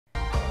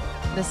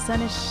The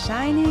sun is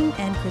shining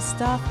and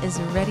Kristof is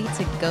ready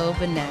to go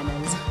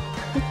bananas.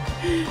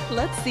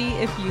 Let's see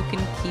if you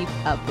can keep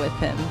up with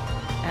him.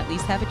 At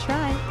least have a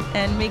try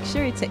and make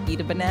sure to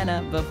eat a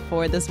banana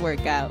before this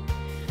workout.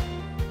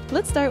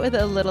 Let's start with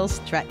a little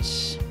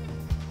stretch.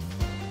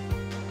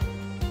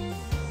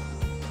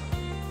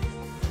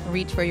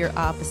 Reach for your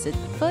opposite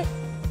foot,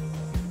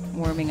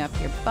 warming up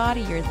your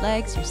body, your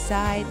legs, your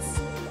sides.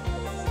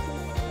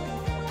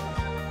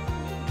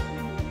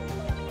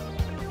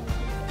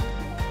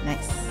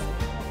 Nice.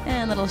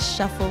 And little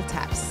shuffle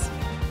taps.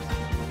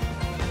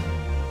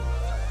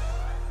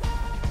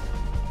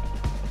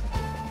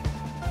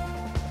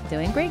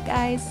 Doing great,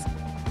 guys.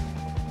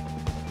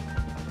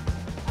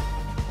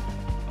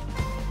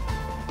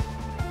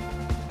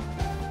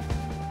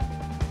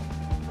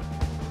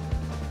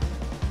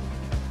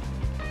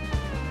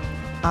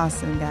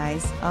 Awesome,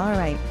 guys. All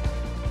right.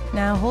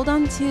 Now hold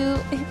on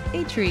to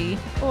a tree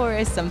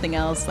or something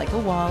else like a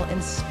wall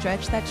and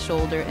stretch that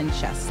shoulder and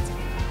chest.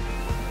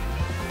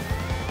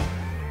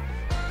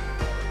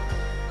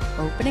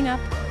 Opening up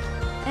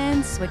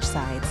and switch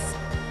sides.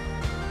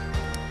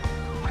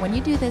 When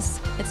you do this,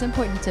 it's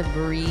important to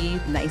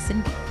breathe nice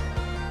and deep.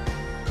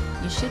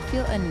 You should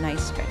feel a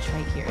nice stretch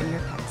right here in your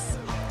pecs.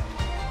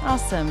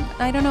 Awesome.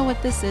 I don't know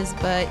what this is,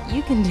 but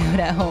you can do it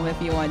at home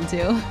if you want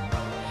to.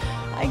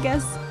 I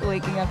guess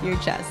waking up your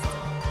chest.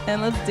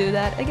 And let's do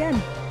that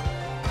again.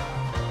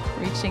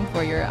 Reaching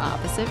for your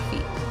opposite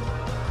feet.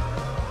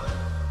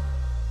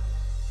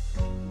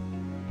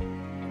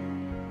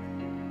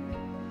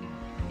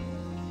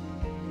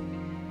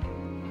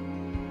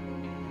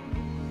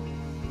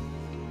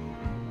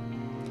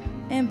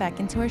 And back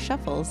into our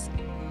shuffles.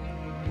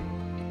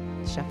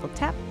 Shuffle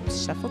tap,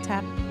 shuffle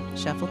tap,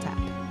 shuffle tap.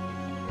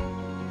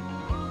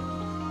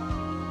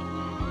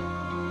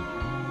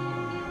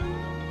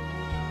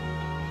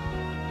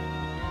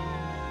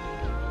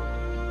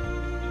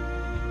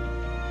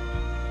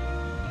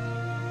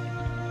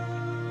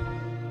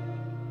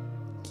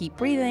 Keep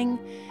breathing,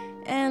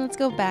 and let's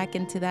go back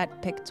into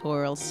that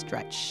pectoral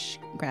stretch,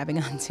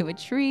 grabbing onto a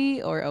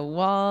tree or a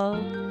wall.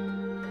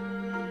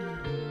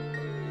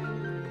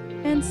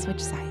 And switch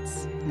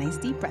sides. Nice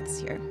deep breaths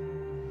here.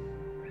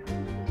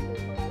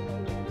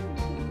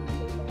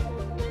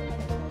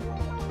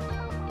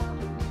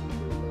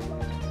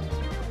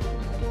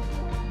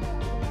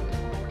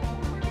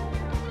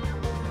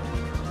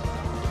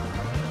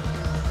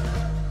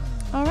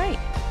 All right,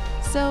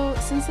 so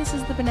since this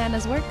is the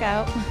bananas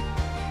workout,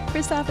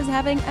 Kristof is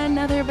having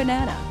another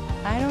banana.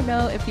 I don't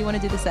know if you want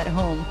to do this at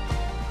home,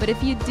 but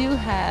if you do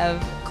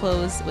have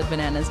clothes with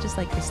bananas, just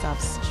like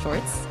Kristof's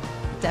shorts,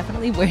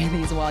 definitely wear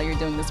these while you're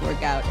doing this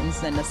workout and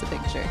send us a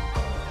picture.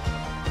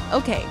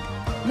 Okay,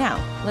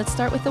 now let's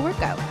start with the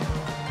workout.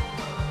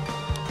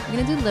 We're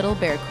gonna do little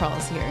bear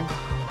crawls here.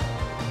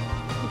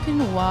 You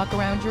can walk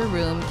around your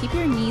room, keep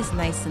your knees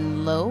nice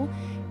and low,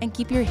 and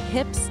keep your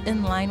hips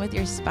in line with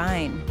your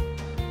spine.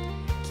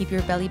 Keep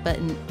your belly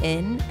button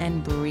in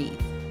and breathe.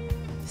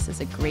 This is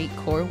a great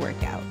core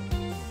workout.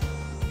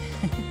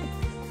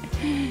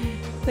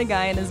 The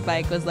guy on his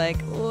bike was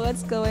like,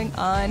 what's going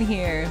on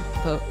here?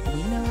 But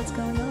we know what's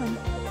going on.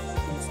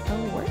 It's the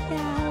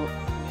workout.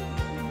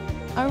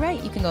 All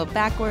right, you can go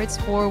backwards,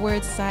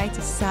 forwards, side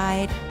to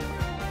side.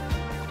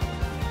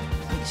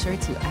 Make sure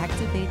to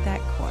activate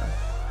that core.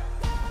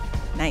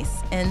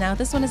 Nice. And now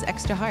this one is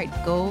extra hard.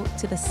 Go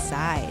to the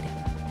side.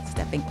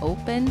 Stepping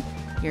open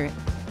your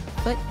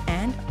foot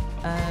and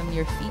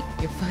your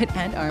foot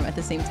and arm at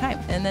the same time.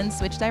 And then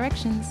switch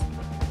directions.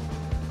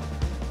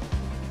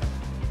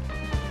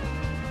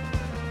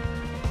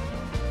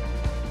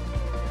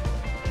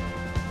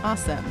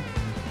 Awesome.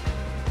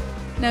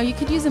 Now you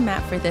could use a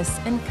mat for this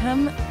and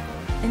come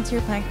into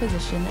your plank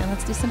position and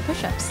let's do some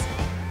push-ups.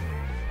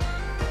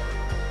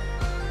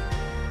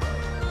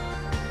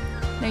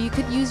 Now you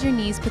could use your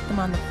knees, put them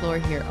on the floor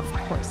here, of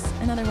course,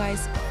 and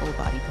otherwise full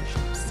body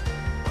push-ups.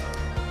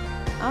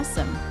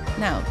 Awesome.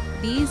 Now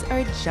these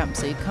are jumps,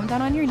 so you come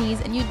down on your knees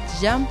and you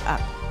jump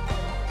up.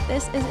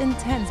 This is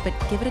intense, but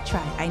give it a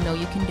try. I know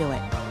you can do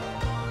it.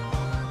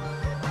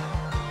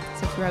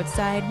 So if you're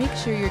outside, make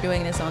sure you're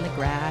doing this on the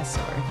grass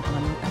or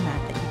on a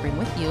mat that you bring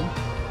with you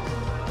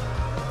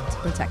to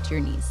protect your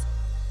knees.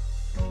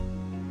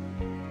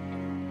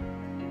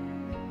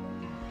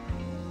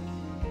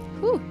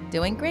 Whew,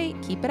 doing great.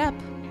 Keep it up.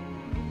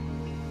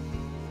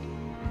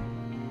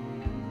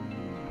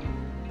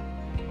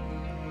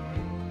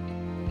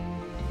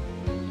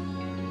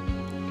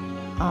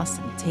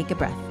 Awesome. Take a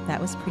breath. That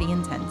was pretty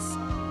intense.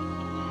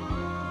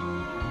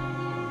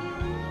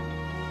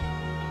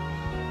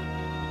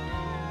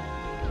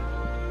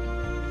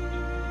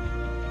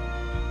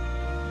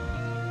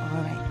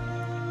 All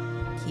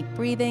right. Keep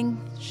breathing.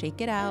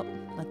 Shake it out.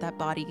 Let that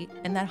body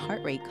and that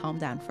heart rate calm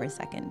down for a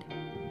second.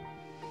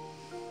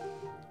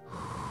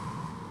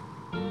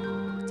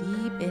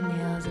 Deep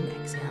inhales and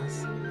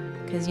exhales.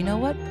 Because you know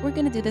what? We're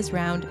going to do this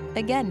round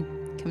again.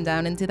 Come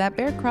down into that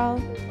bear crawl.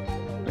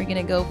 We're going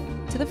to go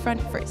to the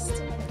front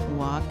first.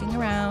 Walking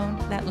around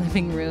that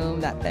living room,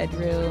 that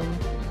bedroom,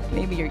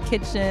 Maybe your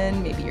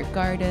kitchen, maybe your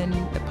garden,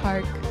 the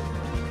park.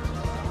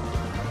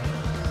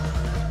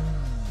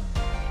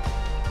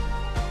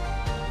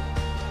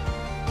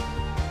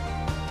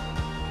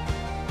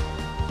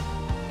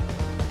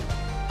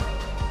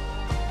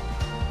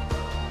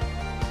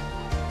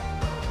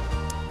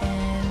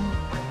 And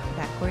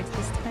backwards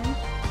this time.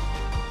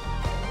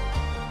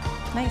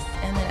 Nice.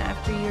 And then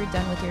after you're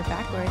done with your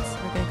backwards,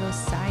 we're going to go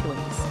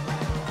sideways.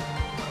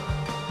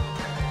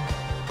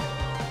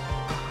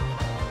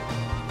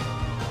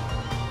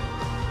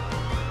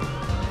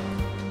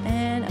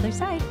 And other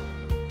side.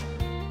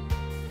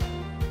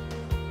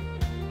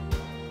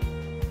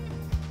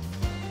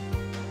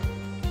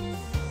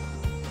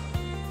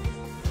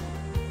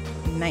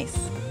 Nice.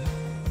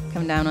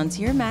 Come down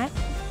onto your mat.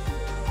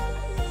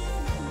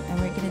 And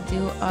we're going to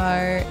do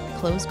our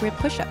closed grip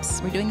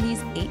push-ups. We're doing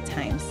these 8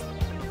 times.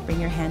 Bring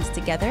your hands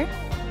together.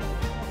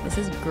 This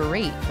is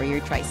great for your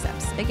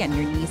triceps. Again,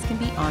 your knees can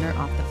be on or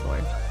off the floor.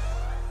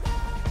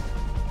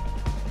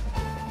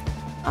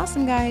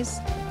 Awesome, guys.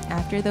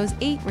 After those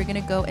 8, we're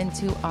gonna go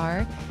into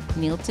our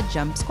kneel to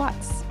jump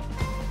squats.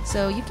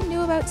 So you can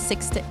do about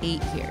 6 to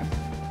 8 here.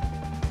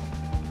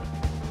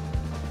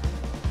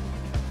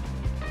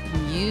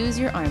 Use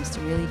your arms to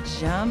really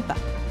jump up.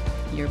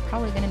 You're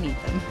probably gonna need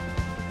them.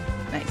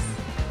 Nice.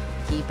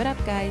 Keep it up,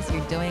 guys.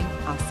 You're doing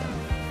awesome.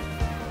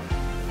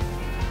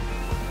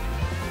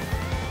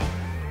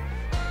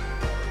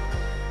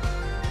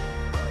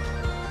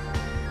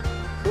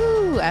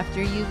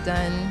 After you've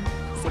done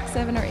 6,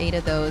 7, or 8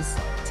 of those,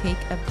 take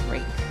a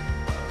break.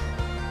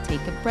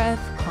 Take a breath,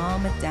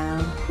 calm it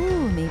down.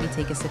 Maybe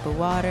take a sip of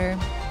water.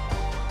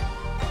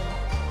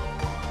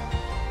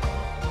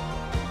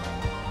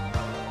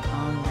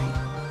 All right.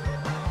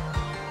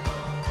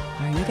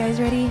 Are you guys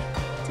ready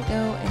to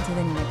go into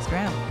the next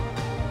round?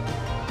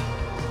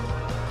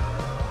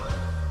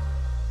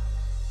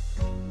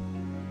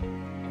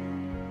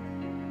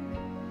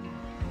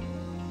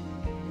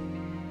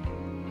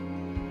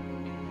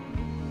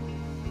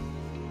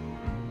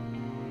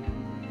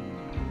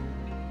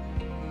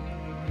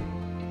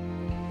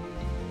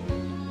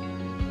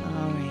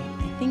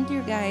 I think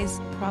you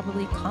guys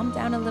probably calm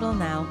down a little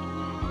now.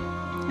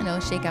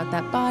 Shake out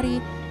that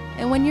body.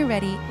 And when you're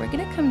ready, we're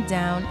gonna come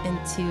down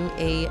into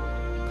a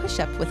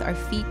push-up with our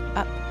feet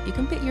up. You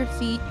can put your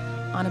feet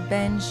on a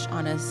bench,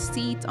 on a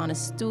seat, on a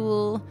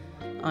stool,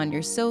 on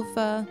your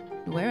sofa,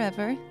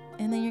 wherever.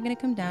 And then you're gonna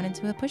come down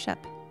into a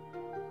push-up.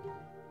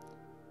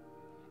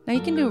 Now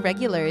you can do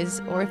regulars,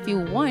 or if you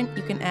want,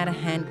 you can add a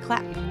hand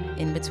clap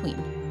in between.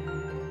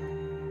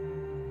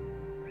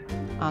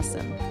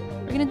 Awesome.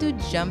 We're gonna do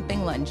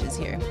jumping lunges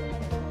here.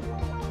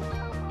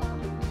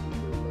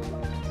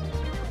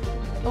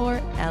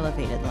 Or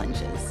elevated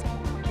lunges.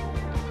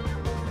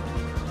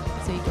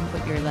 So you can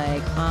put your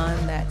leg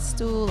on that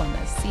stool, on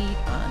the seat,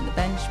 on the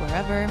bench,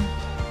 wherever.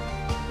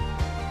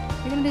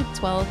 You're gonna do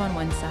 12 on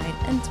one side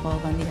and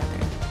 12 on the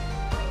other.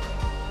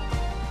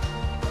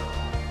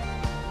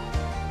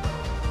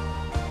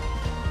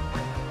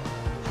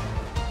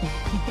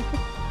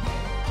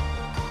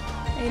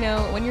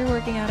 When you're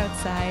working out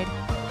outside,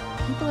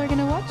 people are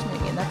gonna watch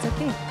me, and that's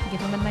okay. Give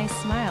them a nice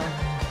smile.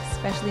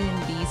 Especially in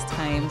these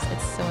times,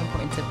 it's so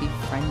important to be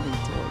friendly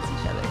towards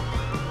each other.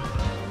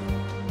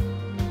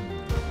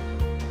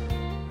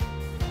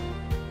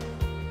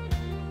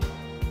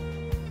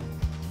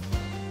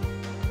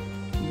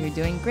 You're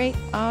doing great.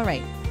 All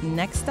right,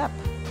 next up,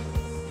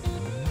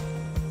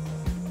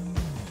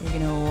 you're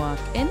gonna walk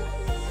in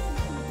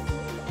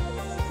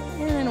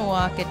and then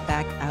walk it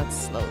back out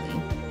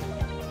slowly.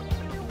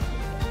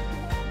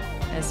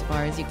 As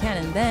far as you can,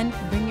 and then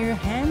bring your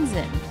hands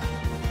in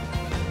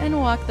and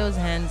walk those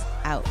hands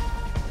out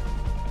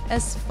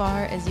as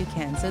far as you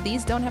can. So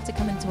these don't have to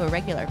come into a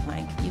regular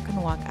plank. You can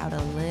walk out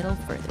a little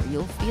further.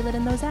 You'll feel it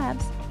in those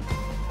abs.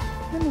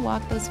 And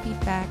walk those feet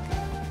back.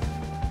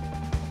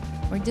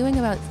 We're doing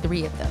about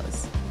 3 of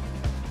those.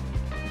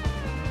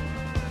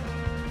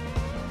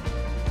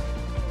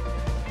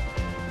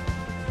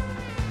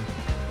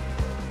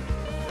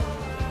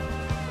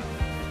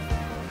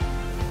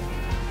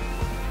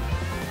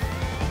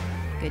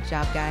 Good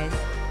job, guys.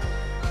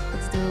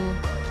 Let's do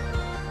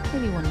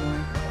maybe one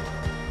more.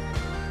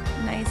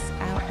 Nice,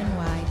 out and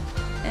wide.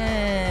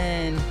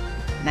 And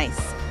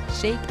nice.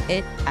 Shake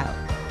it out.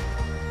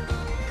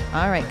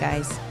 All right,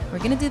 guys. We're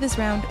gonna do this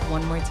round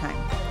one more time.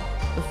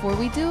 Before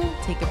we do,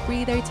 take a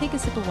breather, take a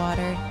sip of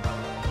water.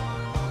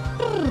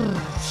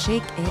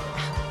 Shake it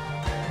out.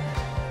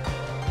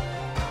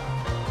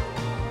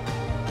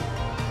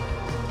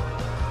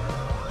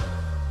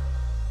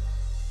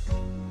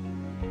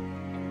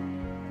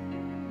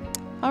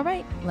 All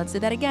right, let's do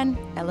that again.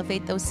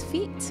 Elevate those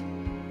feet.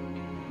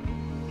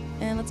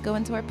 And let's go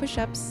into our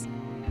push-ups.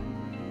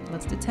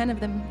 Let's do 10 of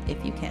them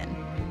if you can.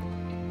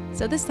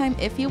 So this time,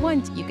 if you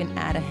want, you can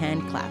add a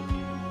hand clap.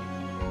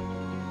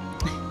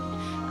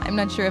 I'm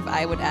not sure if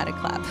I would add a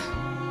clap.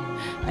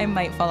 I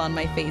might fall on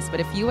my face, but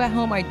if you at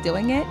home are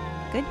doing it,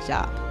 good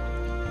job.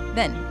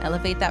 Then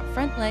elevate that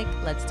front leg.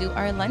 Let's do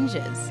our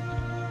lunges.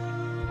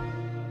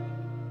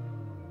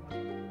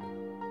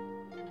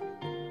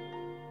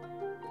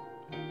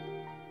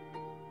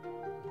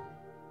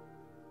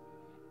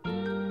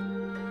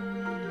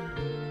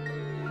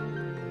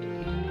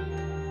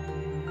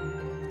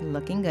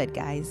 Looking good,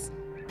 guys.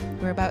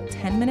 We're about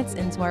 10 minutes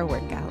into our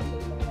workout.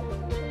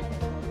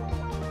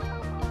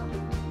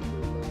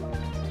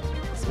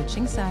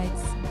 Switching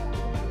sides.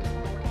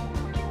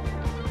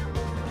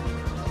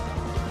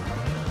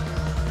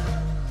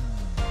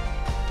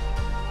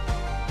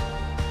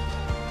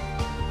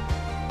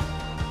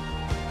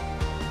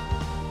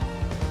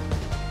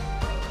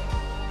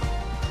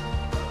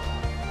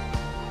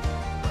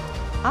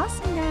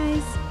 Awesome,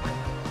 guys.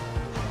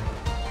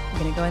 We're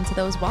gonna go into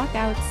those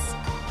walkouts.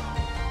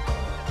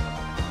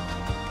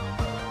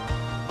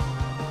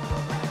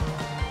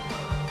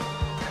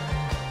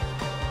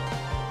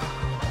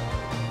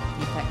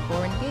 Keep that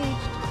core engaged.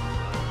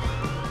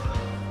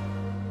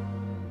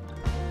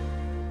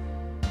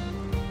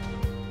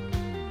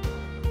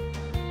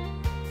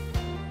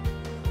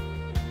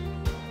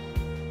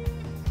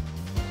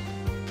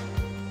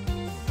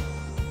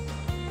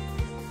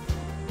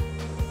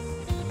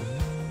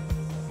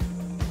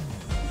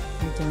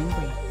 You're doing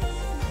great.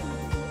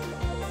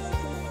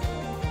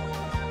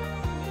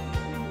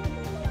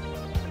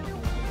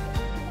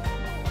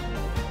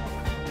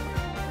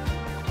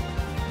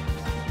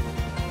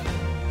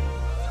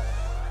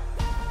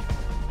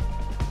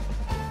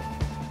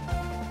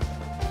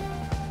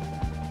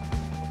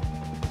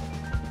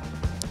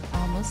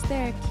 Almost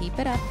there. Keep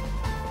it up.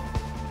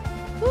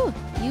 Whew,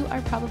 you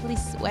are probably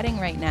sweating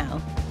right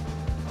now.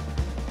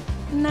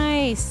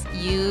 Nice.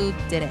 You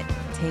did it.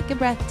 Take a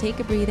breath, take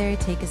a breather,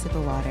 take a sip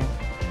of water.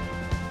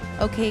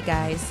 Okay,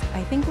 guys,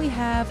 I think we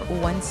have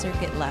one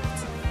circuit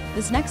left.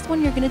 This next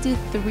one you're gonna do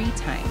 3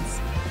 times.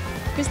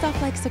 Kristof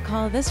likes to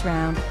call this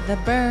round the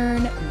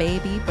burn,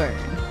 baby, burn.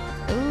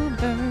 Oh,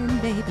 burn,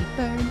 baby,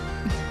 burn.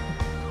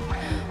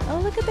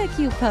 Oh, look at that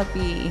cute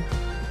puppy.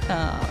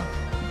 Oh.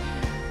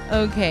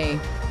 Okay,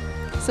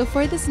 so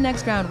for this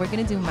next round, we're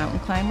gonna do mountain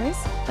climbers,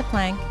 the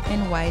plank,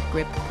 and wide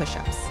grip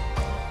push-ups.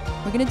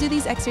 We're gonna do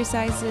these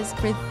exercises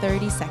for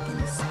 30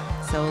 seconds.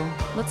 So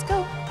let's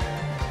go.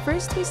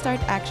 First, we start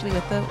actually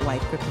with the wide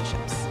grip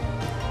push-ups.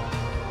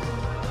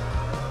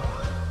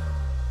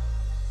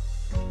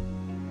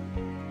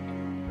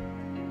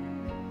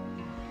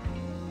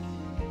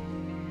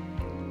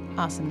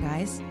 Awesome,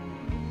 guys.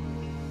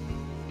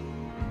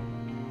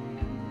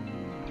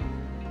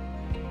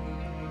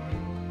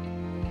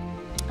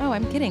 Oh,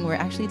 I'm kidding. We're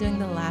actually doing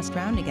the last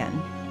round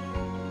again.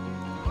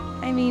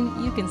 I mean,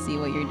 you can see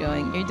what you're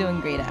doing. You're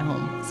doing great at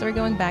home. So we're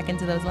going back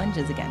into those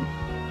lunges again.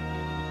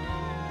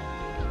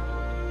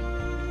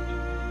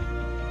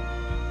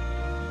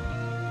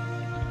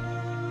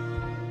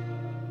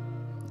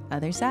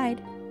 Other side.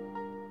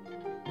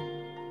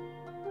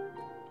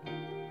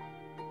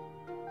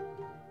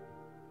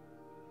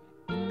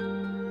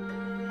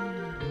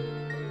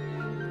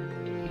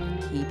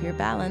 Keep your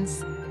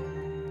balance.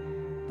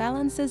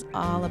 Balance is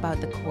all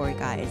about the core,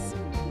 guys.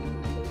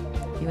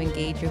 If you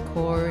engage your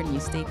core and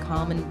you stay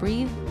calm and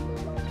breathe,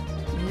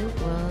 you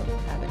will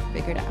have it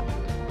figured out.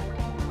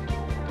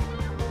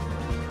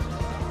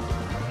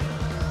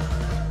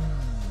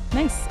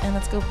 Nice, and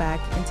let's go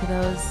back into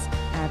those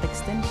ab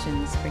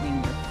extensions,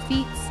 bringing your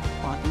feet,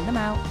 walking them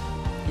out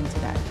into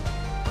that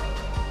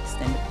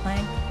extended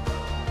plank,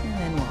 and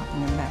then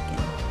walking them back in.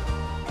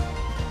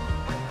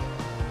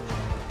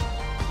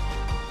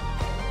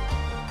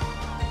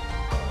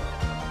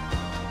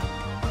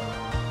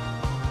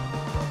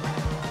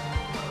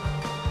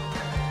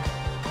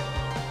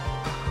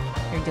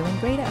 You're doing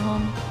great at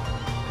home.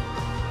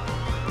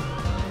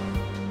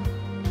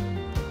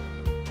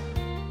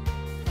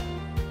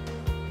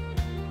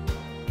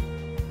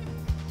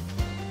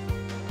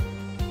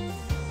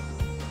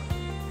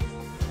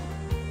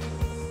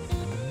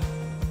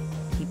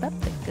 Keep up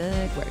the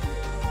good work.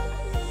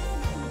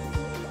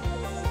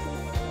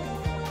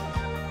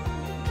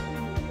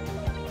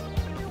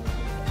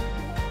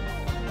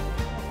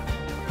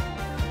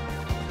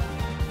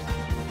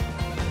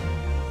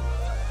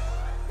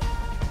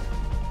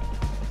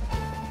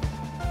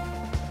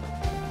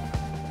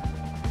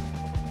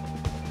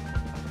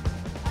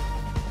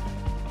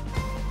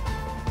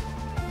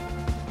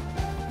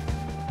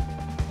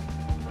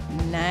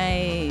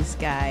 Nice,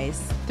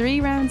 guys.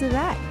 3 rounds of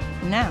that.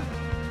 Now,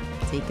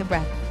 take a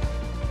breath,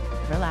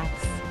 relax,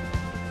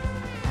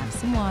 have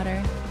some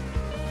water,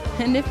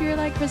 and if you're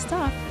like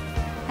Kristof,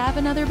 have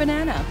another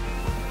banana.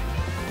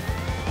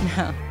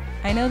 Now,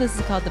 I know this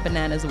is called the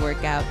bananas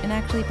workout, and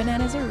actually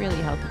bananas are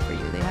really healthy for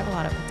you. They have a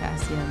lot of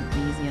potassium,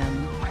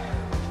 magnesium.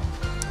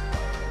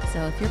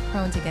 So if you're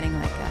prone to getting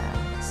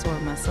like sore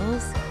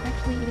muscles,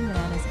 actually eating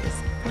bananas is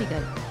pretty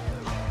good.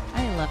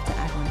 I love to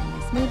add one in my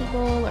smoothie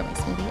bowl or my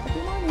smoothie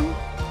every morning,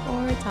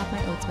 or top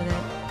my oats with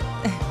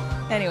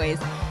it. Anyways,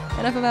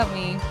 enough about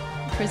me.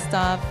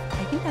 Kristof,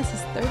 I think that's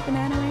his 3rd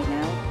banana right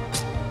now.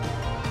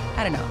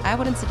 I don't know. I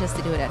wouldn't suggest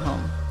to do it at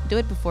home. Do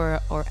it before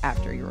or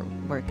after your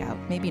workout,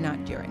 maybe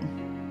not during.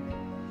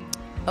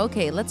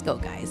 Okay, let's go,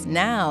 guys.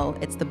 Now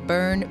it's the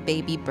burn,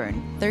 baby,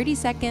 burn. 30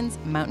 seconds,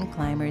 mountain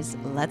climbers.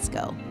 Let's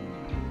go.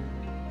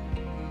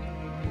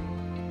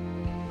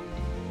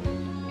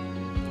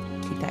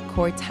 Keep that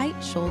core tight,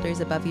 shoulders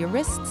above your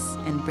wrists,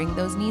 and bring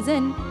those knees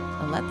in.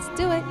 Let's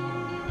do it.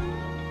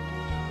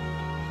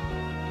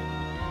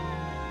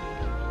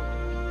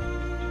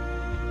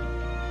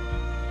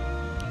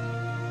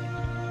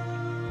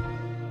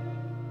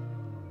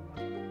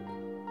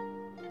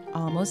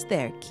 Almost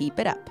there. Keep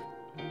it up.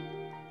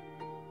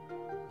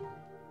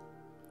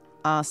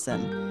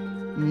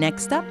 Awesome.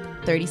 Next up,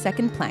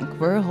 30-second plank.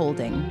 We're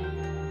holding.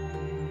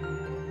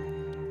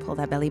 Pull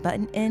that belly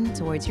button in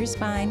towards your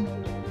spine.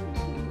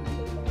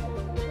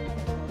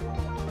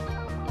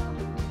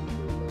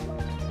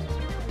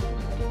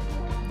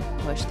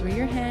 Push through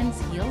your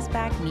hands, heels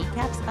back,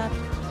 kneecaps up.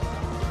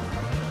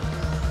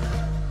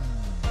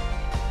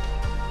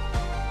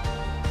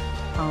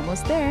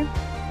 Almost there.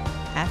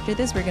 After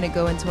this, we're gonna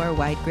go into our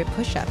wide grip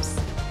push-ups.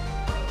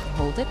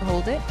 Hold it,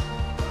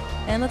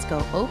 and let's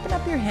go. Open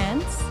up your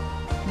hands,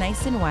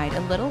 nice and wide,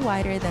 a little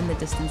wider than the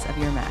distance of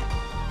your mat.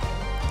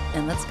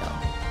 And let's go.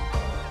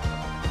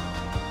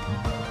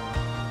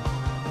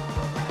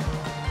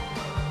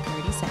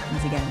 30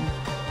 seconds again.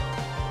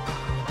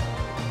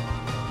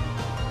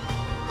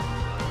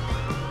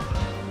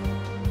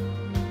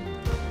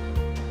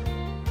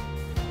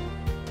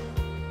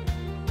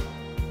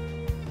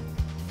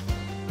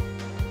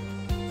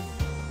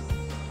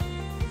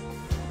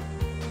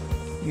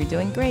 You're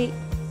doing great.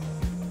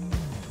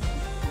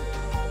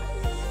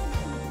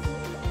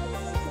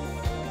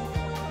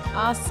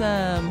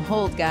 Awesome.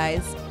 Hold,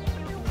 guys.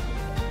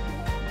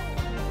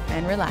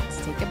 And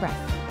relax. Take a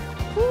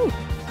breath. Woo.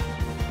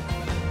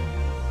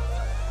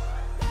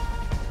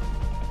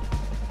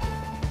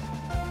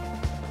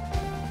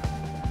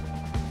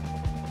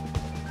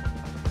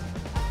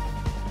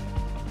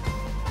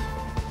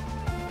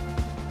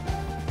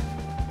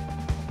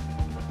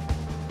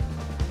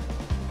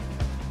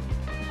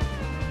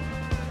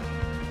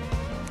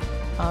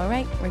 All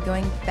right, we're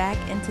going back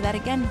into that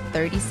again.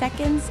 30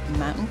 seconds,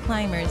 mountain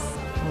climbers.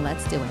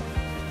 Let's do it.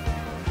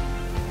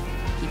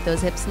 Keep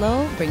those hips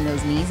low, bring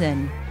those knees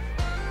in.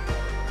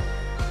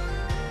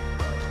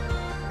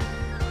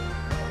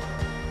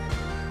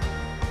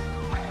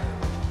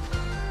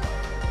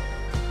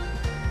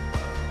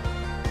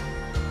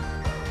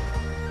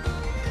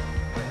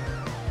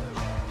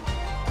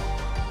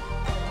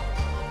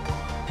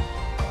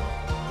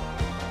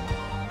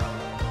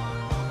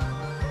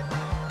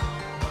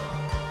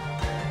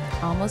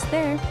 Almost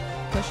there.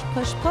 Push,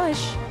 push,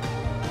 push.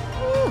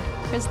 Woo.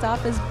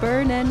 Kristof is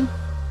burning.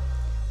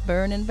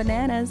 Burning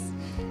bananas.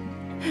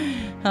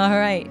 All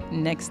right,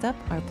 next up,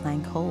 our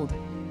plank hold. You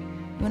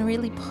want to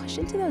really push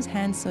into those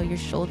hands so your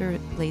shoulder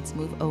blades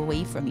move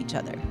away from each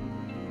other.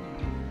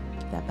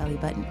 Keep that belly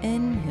button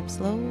in, hips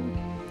low.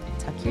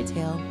 Tuck your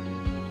tail.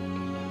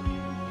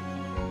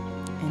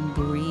 And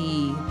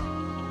breathe.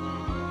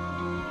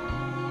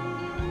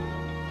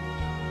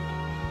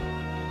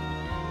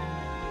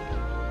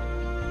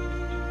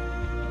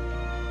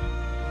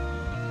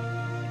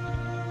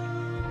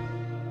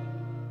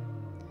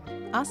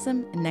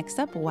 Awesome. Next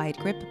up, wide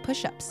grip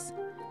push-ups.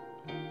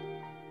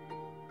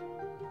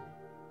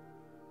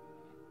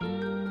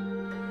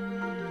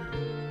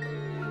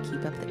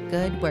 Keep up the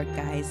good work,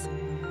 guys.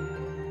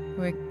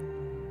 We're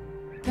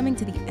coming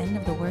to the end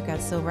of the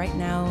workout, so right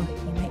now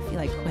you might feel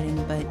like quitting,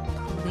 but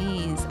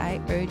please, I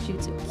urge you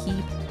to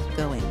keep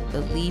going.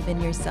 Believe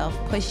in yourself,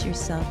 push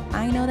yourself.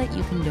 I know that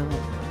you can do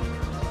it.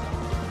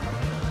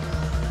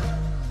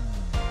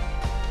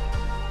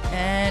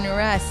 And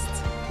rest.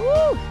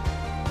 Woo!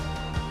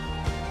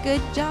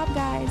 Good job,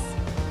 guys.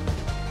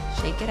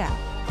 Shake it out.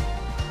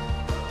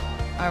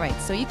 All right,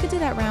 so you could do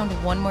that round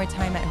one more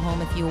time at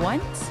home if you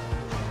want.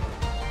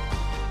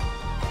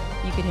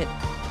 You could hit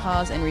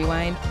pause and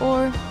rewind,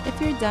 or if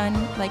you're done,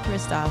 like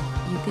Kristof,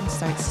 you can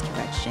start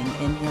stretching,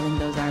 inhaling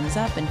those arms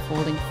up and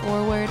folding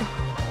forward.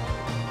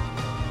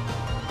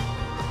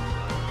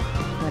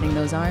 Letting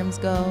those arms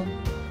go.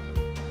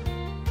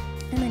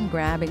 And then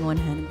grabbing one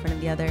hand in front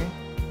of the other.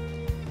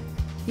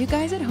 You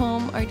guys at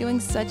home are doing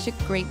such a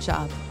great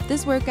job.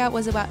 This workout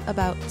was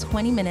about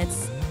 20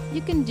 minutes.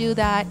 You can do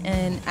that,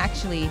 and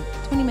actually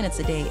 20 minutes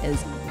a day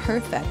is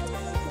perfect.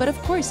 But of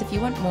course, if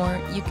you want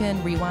more, you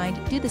can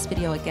rewind, do this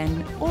video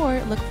again, or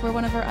look for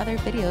one of our other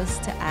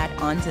videos to add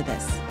on to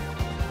this.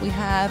 We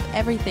have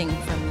everything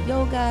from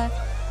yoga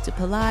to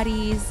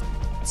Pilates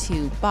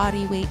to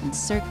body weight and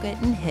circuit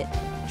and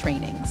HIIT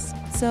trainings.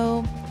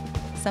 So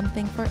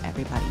something for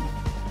everybody.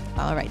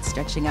 All right,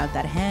 stretching out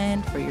that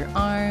hand for your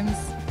arms.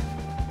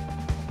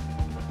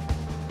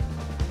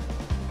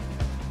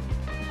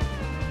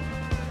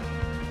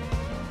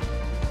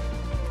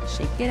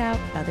 Shake it out,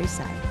 other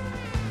side.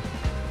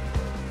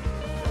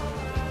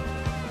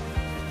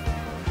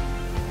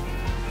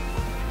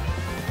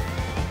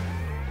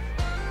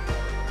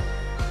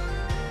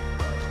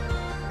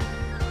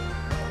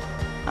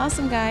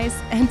 Awesome, guys.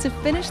 And to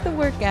finish the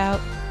workout,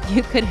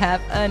 you could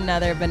have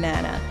another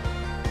banana.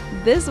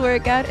 This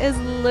workout is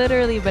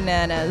literally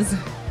bananas.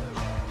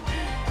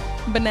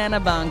 Banana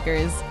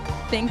bonkers.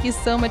 Thank you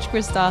so much,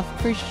 Kristof,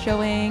 for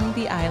showing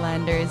the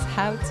Islanders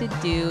how to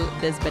do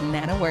this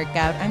banana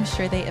workout. I'm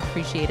sure they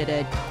appreciated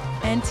it.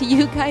 And to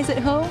you guys at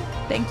home,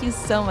 thank you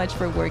so much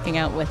for working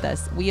out with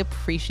us. We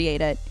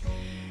appreciate it.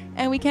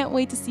 And we can't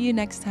wait to see you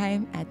next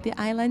time at the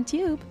Island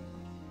Tube.